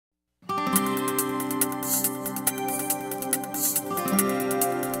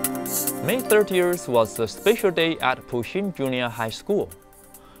May 30th was a special day at Puxin Junior High School.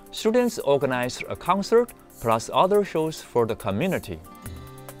 Students organized a concert plus other shows for the community.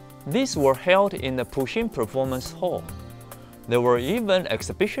 These were held in the Puxin Performance Hall. There were even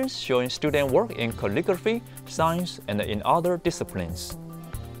exhibitions showing student work in calligraphy, science, and in other disciplines.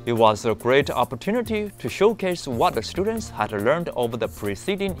 It was a great opportunity to showcase what the students had learned over the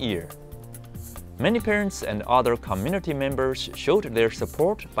preceding year. Many parents and other community members showed their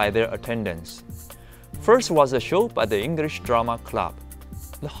support by their attendance. First was a show by the English Drama Club.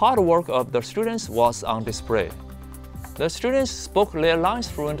 The hard work of the students was on display. The students spoke their lines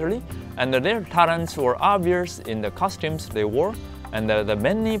fluently, and their talents were obvious in the costumes they wore and the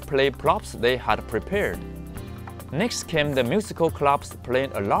many play props they had prepared. Next came the musical clubs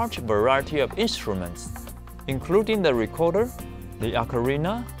playing a large variety of instruments, including the recorder, the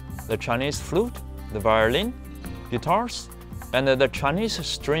ocarina, the Chinese flute, the violin, guitars, and the Chinese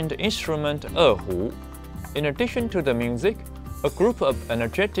stringed instrument erhu. In addition to the music, a group of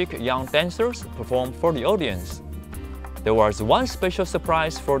energetic young dancers performed for the audience. There was one special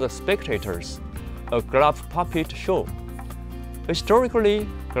surprise for the spectators, a glove puppet show. Historically,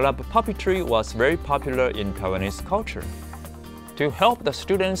 glove puppetry was very popular in Taiwanese culture. To help the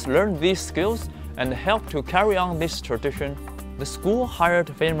students learn these skills and help to carry on this tradition, the school hired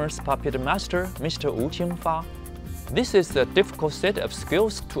famous puppet master Mr. Wu Qingfa. This is a difficult set of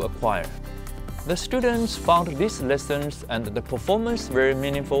skills to acquire. The students found these lessons and the performance very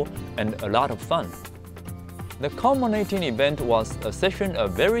meaningful and a lot of fun. The culminating event was a session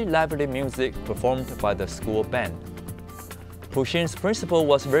of very lively music performed by the school band. Puxin's principal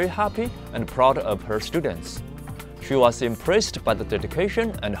was very happy and proud of her students. She was impressed by the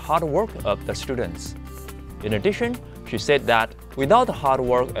dedication and hard work of the students. In addition, she said that without the hard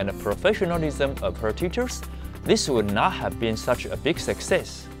work and professionalism of her teachers, this would not have been such a big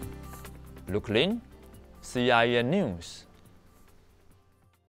success. Luke Lin, CIN News.